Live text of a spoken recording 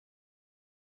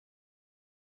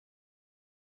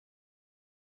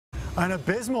An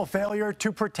abysmal failure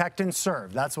to protect and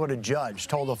serve. That's what a judge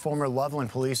told a former Loveland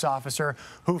police officer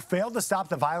who failed to stop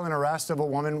the violent arrest of a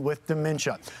woman with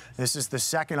dementia. This is the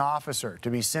second officer to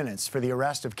be sentenced for the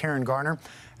arrest of Karen Garner.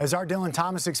 As our Dylan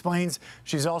Thomas explains,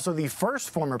 she's also the first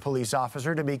former police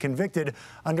officer to be convicted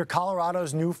under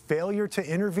Colorado's new failure to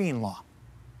intervene law.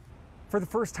 For the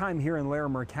first time here in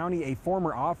Larimer County, a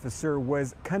former officer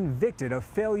was convicted of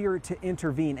failure to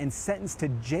intervene and sentenced to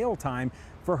jail time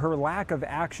for her lack of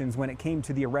actions when it came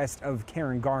to the arrest of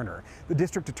Karen Garner. The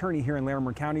district attorney here in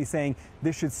Larimer County saying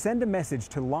this should send a message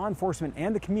to law enforcement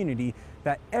and the community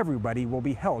that everybody will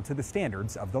be held to the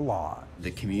standards of the law.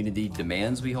 The community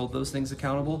demands we hold those things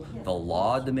accountable. The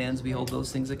law demands we hold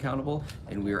those things accountable,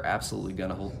 and we are absolutely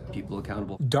going to hold people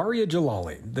accountable. Daria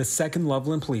Jalali, the second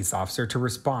Loveland police officer to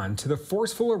respond to the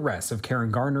forceful arrest of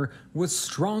Karen Garner, was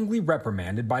strongly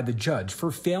reprimanded by the judge for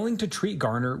failing to treat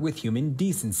Garner with human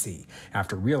decency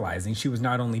after realizing she was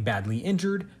not only badly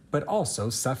injured, but also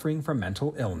suffering from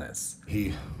mental illness.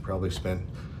 He probably spent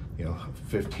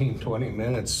 15, 20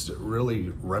 minutes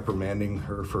really reprimanding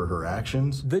her for her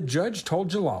actions. The judge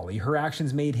told Jalali her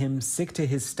actions made him sick to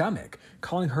his stomach,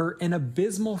 calling her an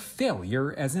abysmal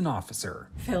failure as an officer.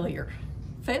 Failure.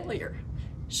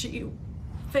 She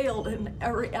failed in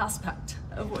every aspect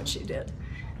of what she did.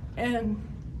 And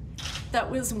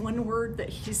that was one word that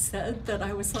he said that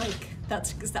I was like,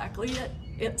 that's exactly it.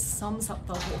 It sums up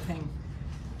the whole thing.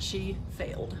 She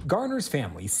failed. Garner's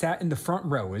family sat in the front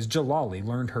row as Jalali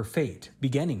learned her fate,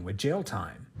 beginning with jail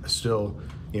time. I still,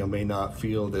 may not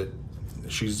feel that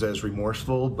she's as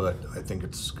remorseful, but I think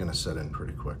it's going to set in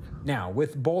pretty quick. Now,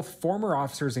 with both former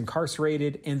officers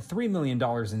incarcerated and $3 million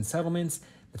in settlements,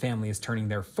 the family is turning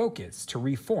their focus to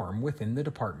reform within the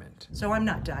department. So I'm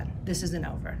not done. This isn't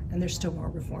over, and there's still more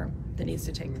reform that needs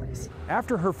to take place.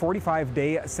 After her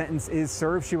 45-day sentence is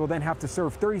served, she will then have to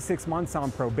serve 36 months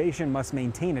on probation, must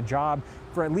maintain a job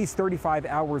for at least 35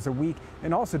 hours a week,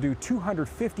 and also do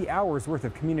 250 hours worth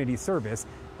of community service.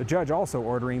 The judge also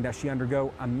ordering that she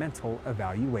undergo a mental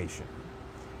evaluation.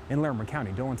 In Larimer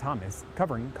County, Dylan Thomas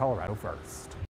covering Colorado First.